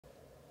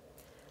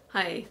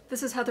Hi,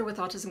 this is Heather with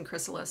Autism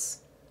Chrysalis.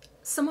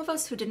 Some of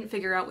us who didn't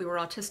figure out we were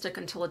autistic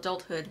until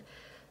adulthood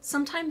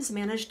sometimes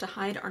managed to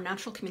hide our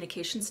natural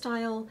communication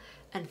style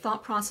and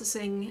thought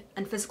processing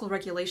and physical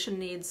regulation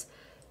needs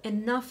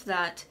enough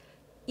that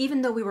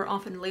even though we were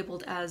often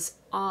labeled as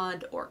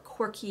odd or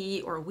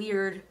quirky or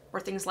weird or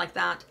things like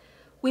that,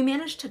 we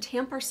managed to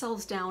tamp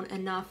ourselves down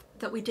enough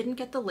that we didn't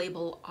get the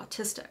label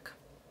autistic.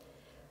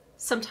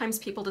 Sometimes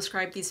people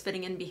describe these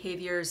fitting in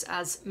behaviors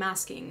as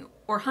masking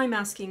or high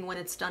masking when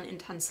it's done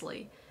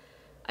intensely.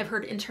 I've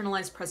heard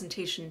internalized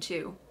presentation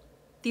too.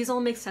 These all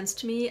make sense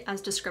to me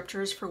as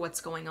descriptors for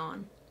what's going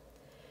on.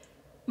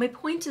 My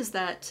point is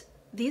that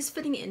these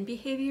fitting in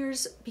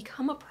behaviors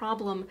become a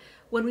problem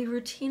when we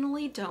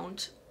routinely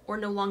don't, or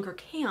no longer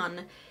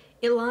can,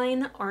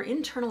 align our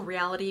internal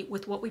reality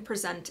with what we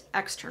present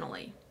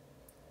externally.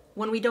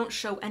 When we don't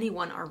show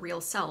anyone our real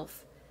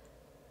self,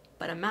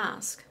 but a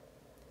mask.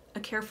 A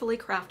carefully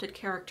crafted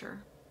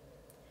character.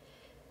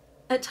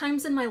 At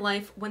times in my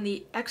life when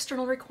the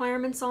external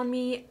requirements on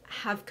me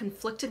have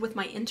conflicted with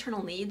my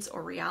internal needs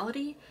or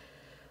reality,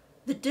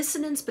 the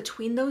dissonance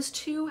between those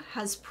two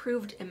has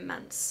proved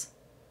immense,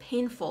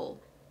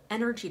 painful,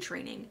 energy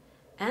draining,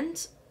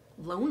 and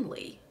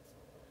lonely.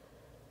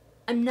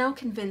 I'm now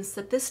convinced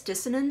that this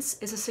dissonance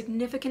is a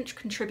significant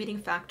contributing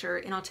factor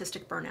in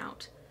autistic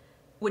burnout,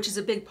 which is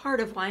a big part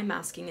of why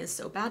masking is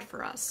so bad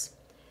for us.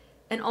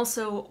 And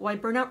also why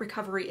burnout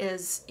recovery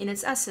is, in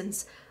its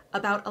essence,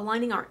 about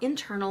aligning our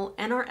internal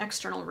and our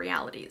external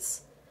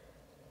realities.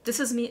 This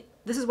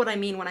is what I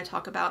mean when I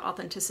talk about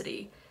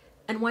authenticity,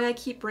 and why I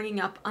keep bringing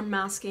up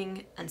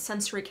unmasking and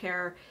sensory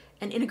care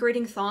and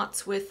integrating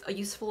thoughts with a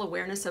useful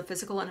awareness of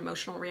physical and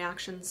emotional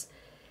reactions,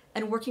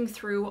 and working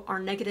through our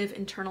negative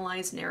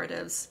internalized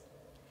narratives.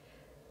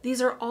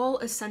 These are all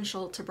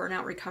essential to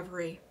burnout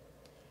recovery.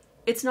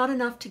 It's not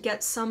enough to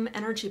get some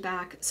energy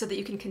back so that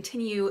you can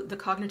continue the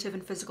cognitive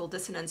and physical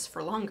dissonance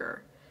for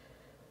longer.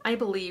 I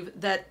believe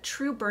that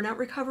true burnout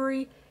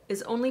recovery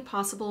is only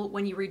possible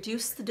when you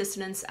reduce the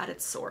dissonance at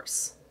its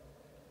source.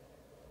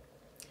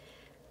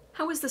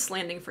 How is this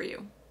landing for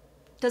you?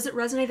 Does it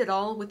resonate at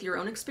all with your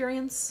own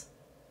experience?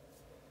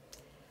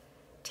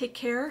 Take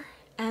care,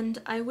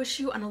 and I wish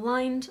you an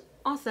aligned,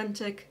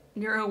 authentic,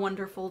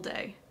 neuro-wonderful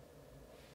day.